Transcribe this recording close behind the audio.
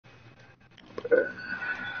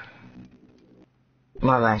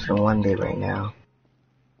My actually one day right now.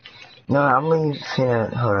 No, I'm really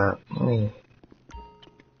finna, hold up, let me.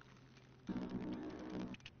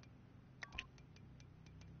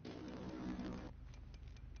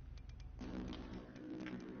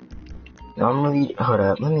 No, I'm really, hold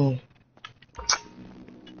up, let me.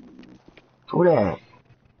 Who that?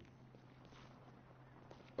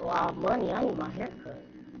 Wow, money, I need my haircut.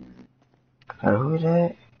 Who is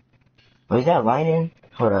that? Oh, is that Lightning?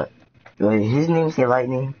 Hold up. Wait, his name say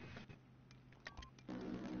Lightning?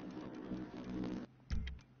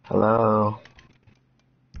 Hello?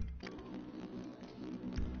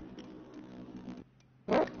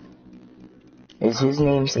 Hmm? Is his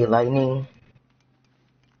name say Lightning?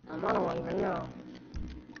 I don't even know.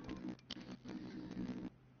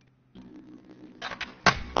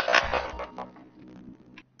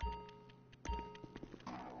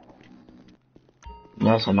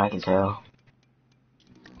 Yes, I can tell.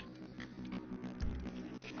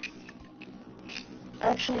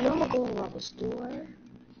 Actually, I'm gonna go to the store.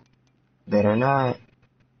 Better not.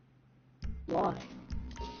 Why?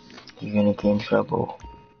 You're gonna get in trouble.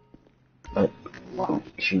 But, Why?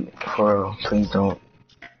 shoot, for real, please don't.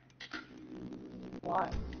 Why?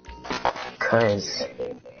 Cause.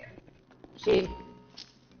 See?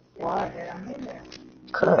 Why?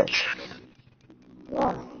 Cause.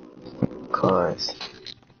 Why? Cause.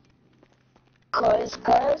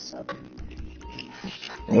 Cause?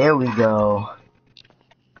 There we go.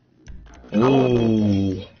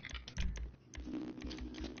 Hey.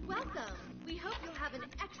 Welcome. We hope you'll have an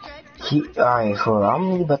extra. Alright, for real, I'm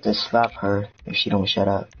really about to slap her if she don't shut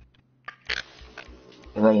up.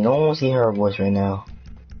 Like, no one will see her voice right now.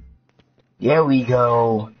 There we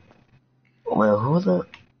go. Well, who the...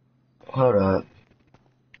 Hold up.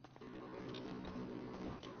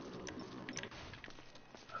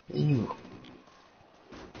 Who's you?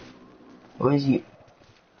 Who is you?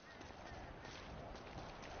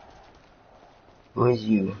 Who is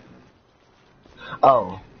you?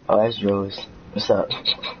 Oh, that's Rose. What's up?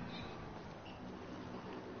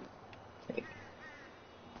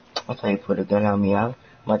 I thought you put a gun on me. I'm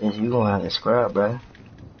about this, you gonna have to scrub, bruh.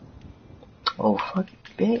 Oh, fuck you,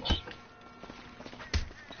 bitch.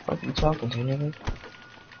 What you talking to, nigga?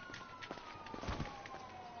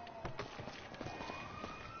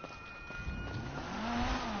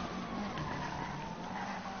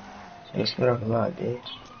 Say scrub up a lot, bitch.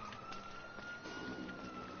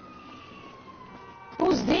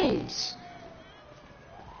 Who's this?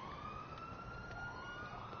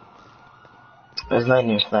 That's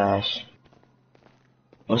Lightning Flash.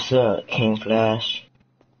 What's up, King Flash?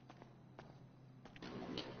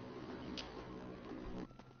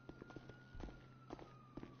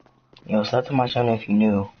 Yo, sub to my channel if you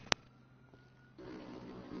new.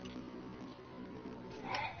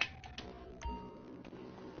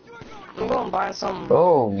 I'm gonna buy some.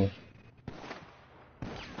 Oh.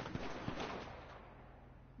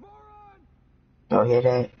 Oh, hear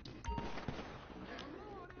that?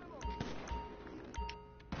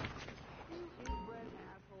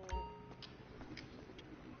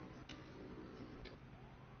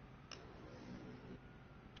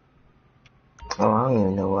 Oh, I don't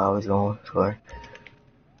even know what I was going for.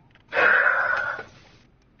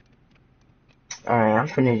 Alright, I'm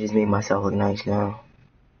finna just make myself look nice now.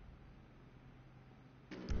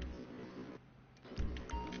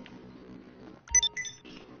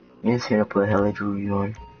 I'm just gonna put hella jewelry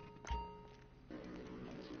on.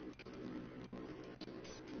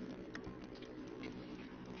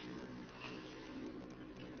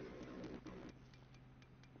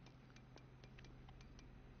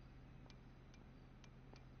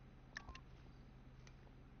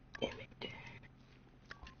 Damn it.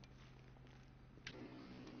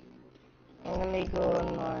 I'm gonna go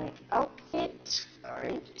in my outfit.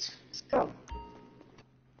 Alright, let's go.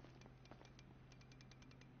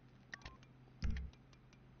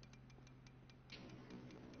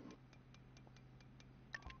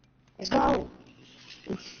 Let's go.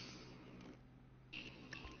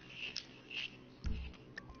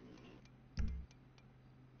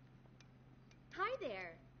 Hi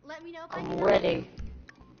there. Let me know if I I'm can. ready.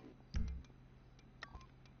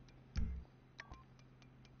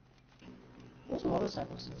 Whose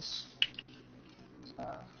motorcycle is this?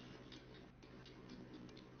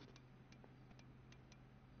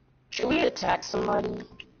 Should we attack somebody?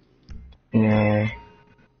 Nah.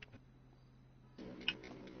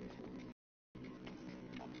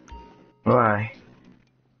 Why?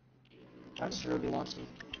 I just really want to.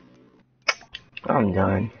 I'm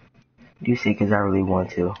done. You see, cause I really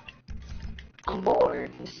want to. I'm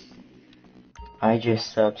bored. I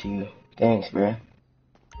just subbed to you. Thanks, bruh.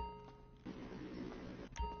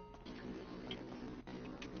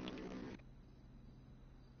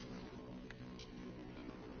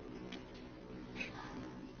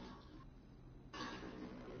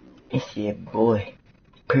 It's your boy,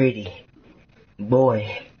 pretty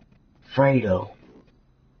boy, Fredo,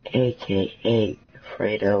 aka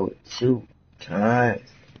Fredo 2 times.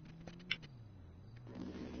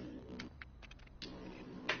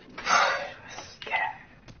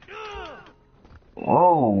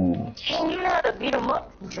 Whoa. Can you know how to beat him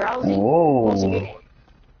up? Drowsy. Whoa.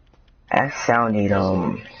 That sounded,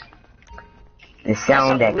 the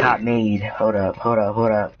sound that cop made. Hold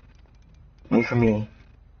up. Wait for me.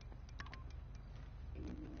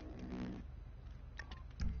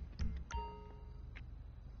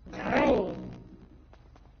 Dang.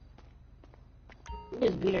 You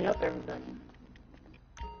just beating up everybody.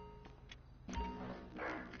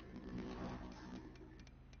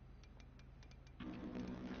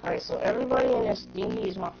 Alright, so everybody in this D&D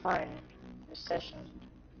is my friend. This session.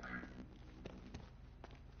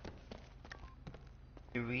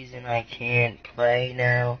 The reason I can't play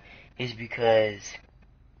now is because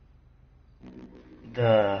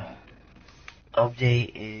the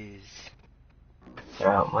update is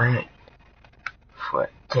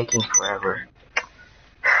taking forever.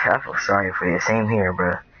 I feel sorry for you. Same here,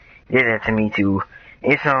 bro. You did that to me too.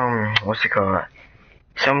 It's what's it called?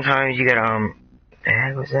 Sometimes you gotta the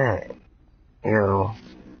heck was that? Yo,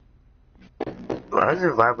 why is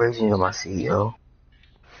there vibrations on my seat, yo?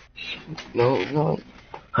 No.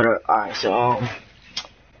 Hold up. Alright, so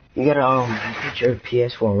you gotta put your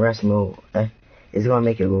PS4 in rest mode. It's gonna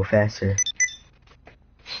make it go faster.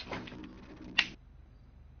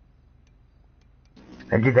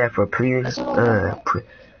 I did that for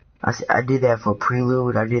I did that for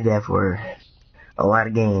prelude. I did that for a lot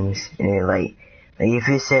of games, and like if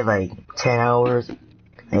it said like 10 hours,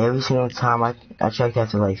 and every single time I checked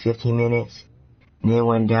after like 15 minutes, and then it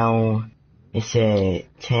went down. It said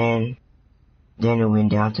 10, then it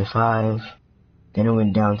went down to 5, then it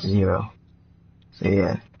went down to 0. So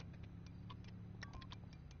yeah.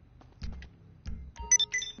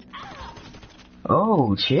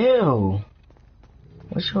 Oh, chill.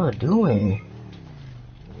 What y'all doing?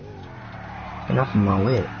 Enough of my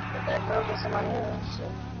whip.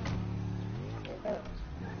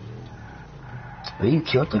 Oh, you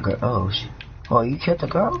killed the girl. Oh, shit. Oh, you killed the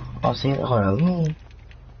girl? Oh, see, hold on.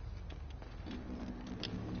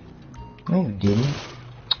 No, you didn't.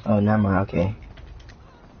 Oh, never mind. Okay.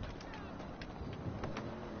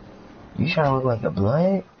 You trying to look like a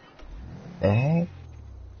blood? The heck?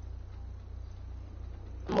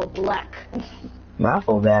 I'm a black. Man, I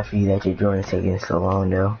feel bad for you that your Jordan's taking so long,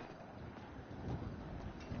 though.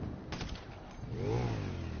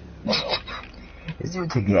 This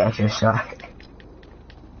dude took the extra shot.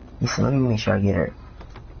 He said, let me make sure I get her.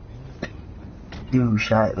 Dude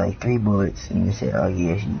shot like 3 bullets and he said, oh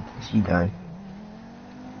yeah, she done.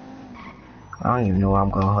 I don't even know where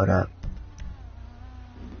I'm going. Hold up.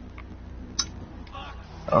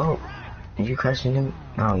 Oh, did you crash into him?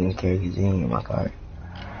 I don't even care because he ain't in my car.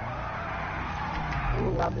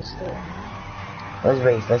 Let's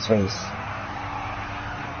race.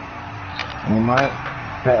 You might.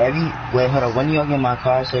 Wait, hold up. When do y'all get my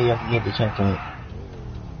car so y'all can get the checkpoint?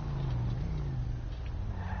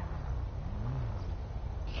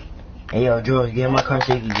 Hey, yo, George, get in my car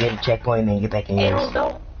so you can get a checkpoint and then get back in yours. Hey,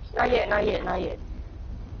 don't. Not yet.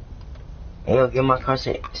 Hey, yo, get in my car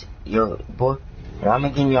so... Yo, boy, I'm gonna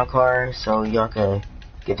get in your car so y'all can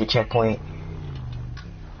get the checkpoint.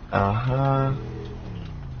 Uh-huh.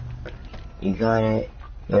 You got it.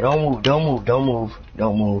 Yo, don't move.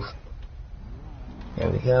 There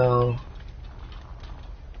we go.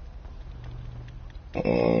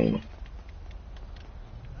 And...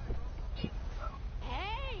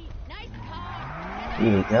 Hey, nice car.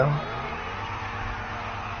 There you go.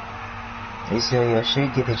 So you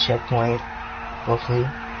should get the checkpoint, hopefully.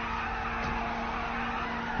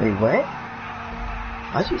 Wait, what?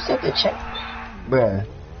 How'd you set the check? Bruh.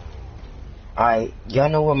 Alright, y'all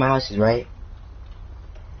know where my house is, right?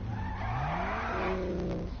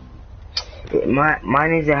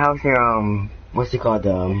 Mine is a house near, what's it called?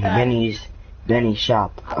 Benny's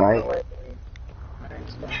shop, alright?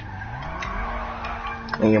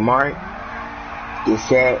 When you're marked, get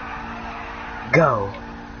set, go.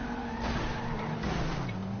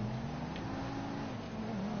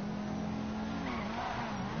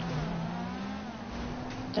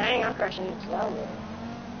 Dang, I'm crashing into that.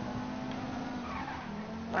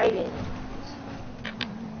 Right in.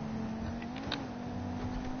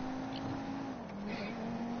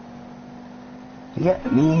 Yeah,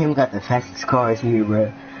 me and him got the fastest cars here,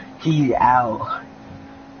 bro. He's out.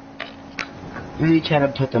 Really try to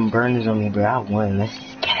put them burners on me, bro. I won. Let's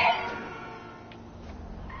just get it.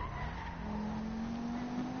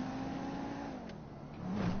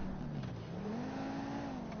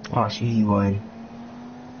 Oh, she won.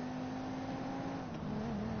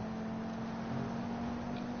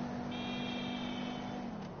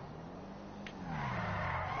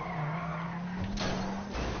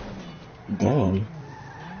 Dang.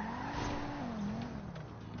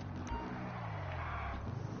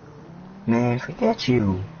 Man, forget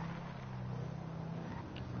you.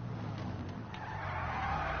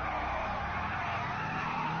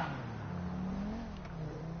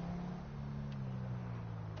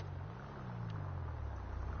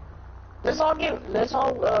 Let's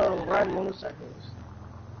all ride motorcycles.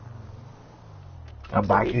 A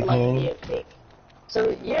biker gang?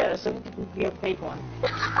 So yeah, so we can be a fake one.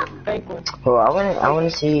 Fake one. Well, I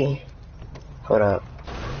wanna see. Hold up.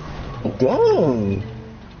 Dang.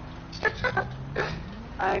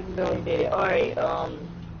 I don't get it. Alright,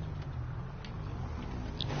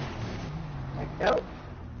 like that.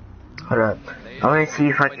 Hold up. I wanna see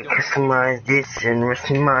if I can customize this and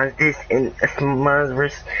customize this and customize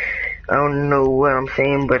this. I don't know what I'm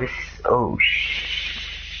saying, but it's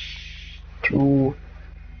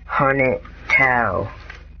 200 towel.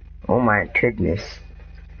 Oh my goodness.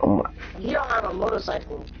 Oh my. You don't have a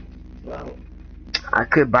motorcycle. Well, I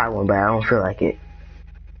could buy one, but I don't feel like it.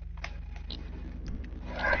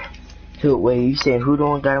 So wait, you said who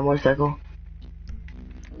don't got a motorcycle?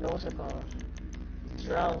 motorcycle.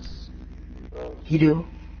 Strauss. He do.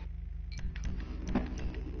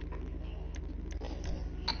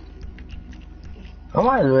 I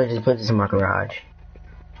might as well just put this in my garage.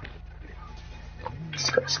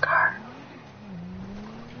 Scar.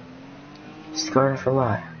 Scar for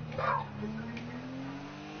life.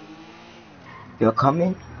 You're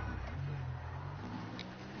coming?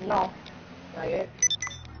 No, not yet.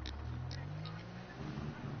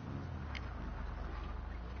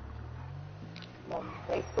 No,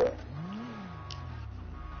 wait for it.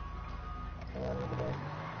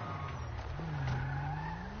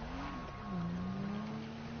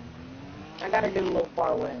 I gotta do a little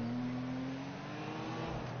far away.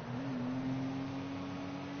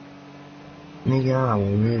 Nigga,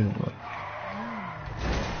 I'm real.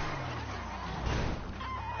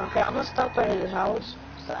 Okay, I'm gonna stop by his house,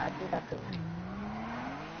 so I think I could.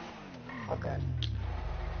 Okay.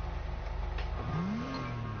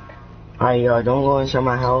 Alright, y'all, don't go inside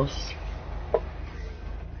my house.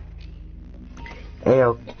 Hey,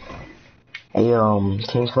 yo. Hey,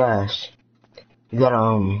 King Flash. You got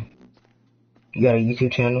a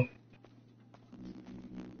YouTube channel?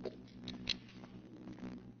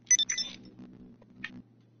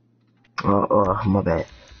 Oh, my bad.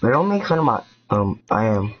 But don't make fun of my, I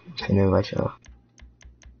am finna invite y'all.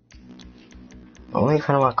 Don't make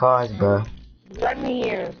fun of my cars, bro. Let me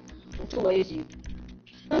here. I'm too lazy.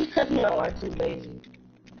 No, I'm too lazy.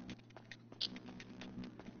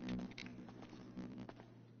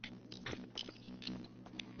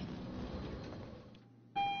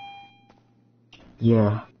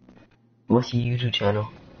 Yeah. What's your YouTube channel?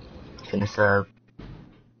 Finna sub.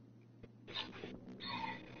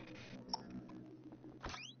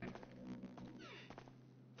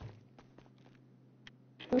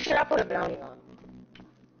 Who should I put a bounty on?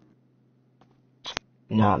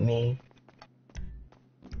 Not me.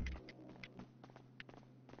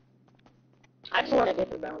 I just want to get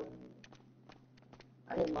the bounty.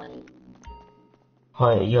 I need money.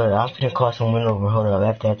 Hold yo, I'm finna call someone over. Hold up,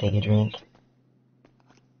 after I take a drink.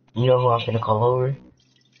 You know who I'm finna call over?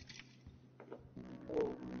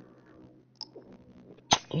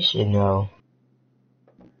 You should know.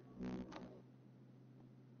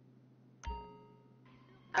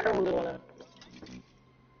 I don't really wanna.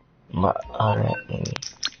 Alright, maybe.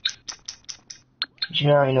 You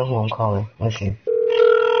already know who I'm calling. Listen.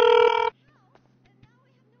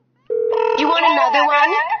 You want another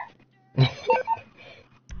one?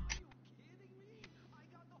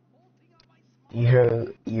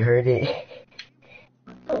 You heard it?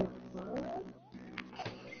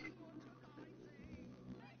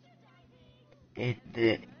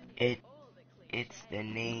 It's the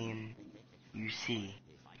name you see.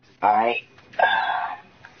 Alright.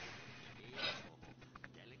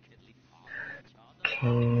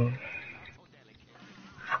 King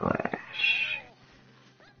Flash.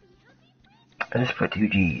 I just put 2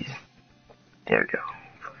 G's. There we go.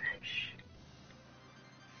 Flash.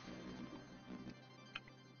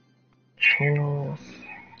 Channels.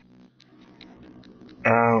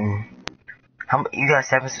 You got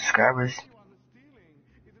 7 subscribers?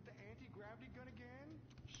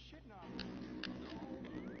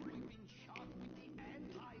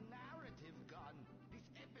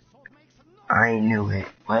 I knew it.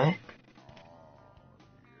 What?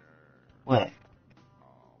 What?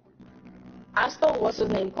 I stole what's his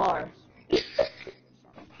name car.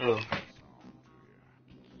 Who?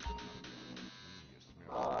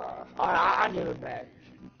 Alright, I give it back.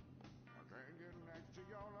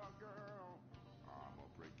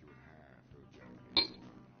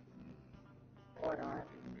 Or not.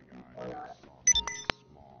 Or not.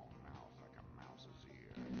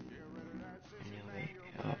 Anyway,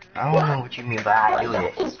 I don't know what you mean by I do Bro,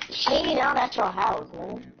 it. just hanging out at your house,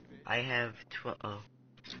 man. I have 12. Oh.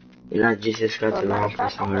 And I just discussed Well, the matter wrong of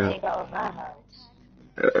fact, person. I'm Hold gonna up. hang out at my house.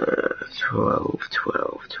 12,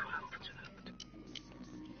 12, 12.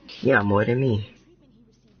 Yeah, more than me.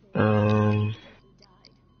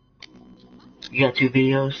 You got 2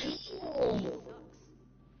 videos?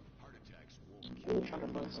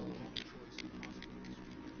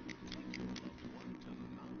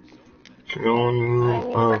 Throne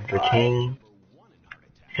Room of the King.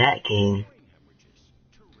 Fat King.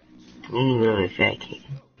 Throne Room of the Fat King.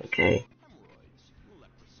 Okay.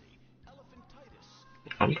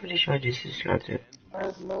 I'm pretty sure I just subscribed to it.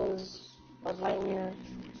 Buzz Lightyear,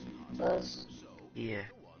 Buzz. Yeah.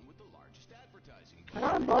 I'm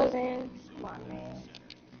not buzzing. Come on, man.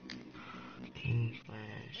 King Flash.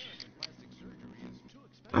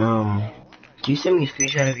 Can you send me a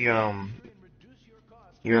screenshot of your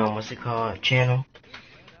what's it called, channel?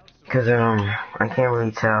 Cause, I can't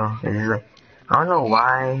really tell. It's like, I don't know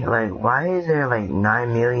why, like, why is there, like,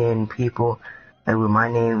 9 million people, like, with my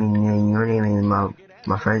name and then your name and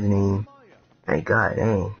my friend's name? Like, god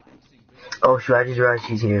dang. Oh, shoot, I just realized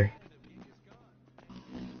she's here.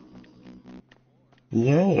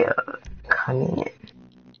 Yeah, come in.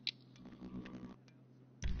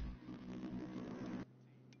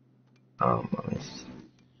 Let's,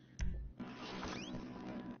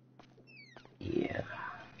 yeah.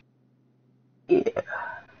 Yeah.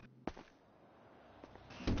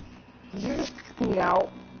 Did you just kick me out?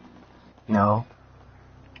 No.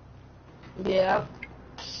 Yeah.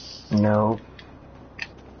 No.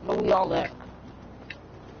 But we all left.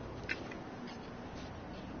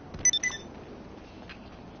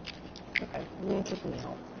 Okay, you didn't kick me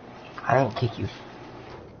out. I didn't kick you.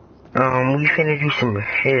 We finna do some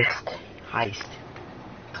heist. Heist.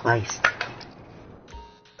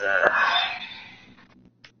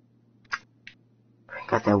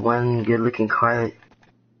 Got that one good looking car.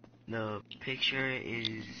 The picture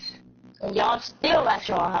is And y'all still at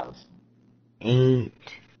your house. ain't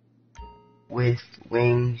with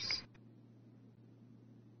wings.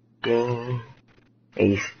 Gang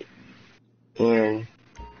ace and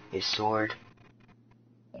his sword.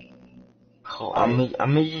 Oh, I'm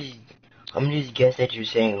gonna just guess that you're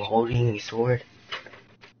saying holding a sword.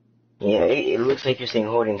 Yeah, it looks like you're saying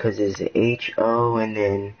holding because it's H-O and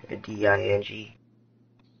then a D-I-N-G.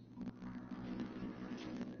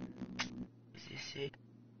 Is this it?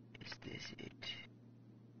 Is this it?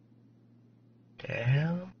 The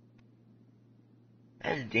hell?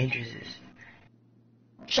 That's dangerous.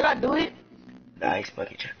 Should I do it? The ice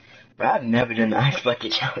bucket challenge. Bro, I've never done the ice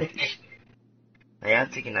bucket challenge. Like,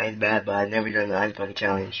 I've taken ice bath, but I've never done the ice bucket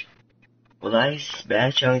challenge. Well, the ice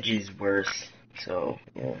bath challenge is worse. So,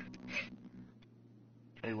 yeah.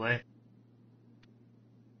 Wait, what?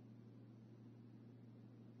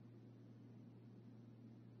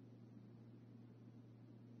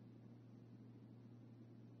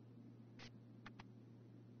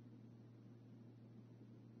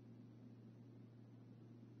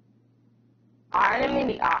 I didn't mean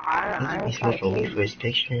to, I He's ain't trying to smoking kill weed for you. his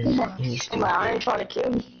pictures. He's I'm like, I ain't stupid. trying to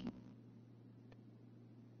kill you.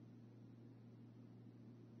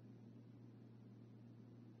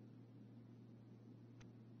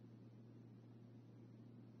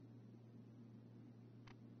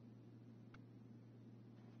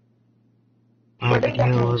 My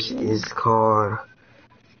videos is called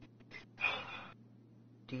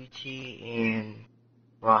DT and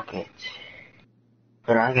Rocket.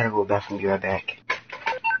 But I gotta go back and be right back.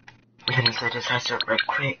 I'm gonna set this house up right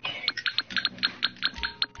quick.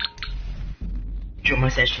 Join my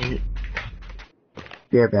session.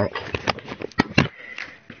 Be right back.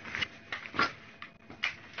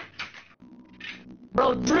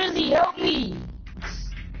 Bro, Drizzy, help me!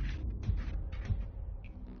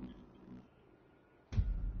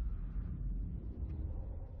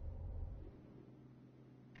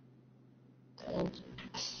 Thank you.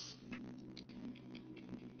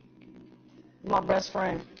 My best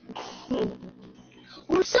friend.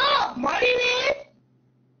 What's up, buddy, man?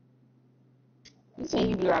 You say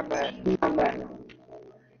you be right back. Be right back.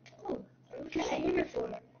 Oh, what you say you here for?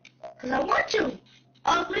 Cause I want to.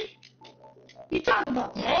 Ugly. You talk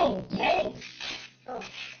about gang, gang. Oh, I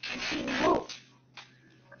see the move.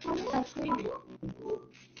 I'm not screaming.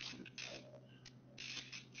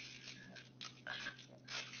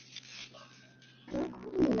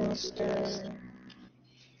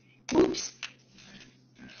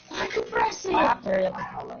 hurry up and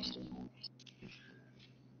call us.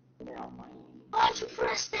 Why'd you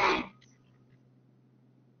press that?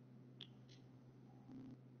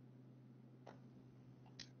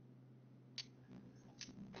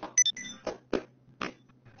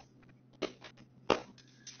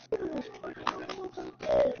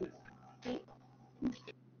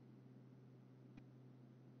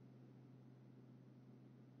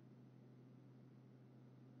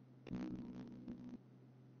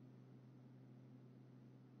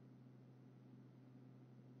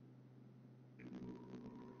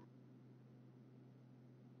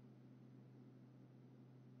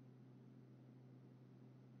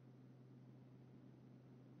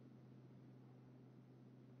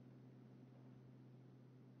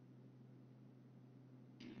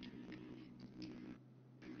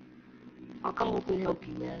 I'll come over and help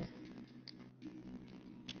you, man.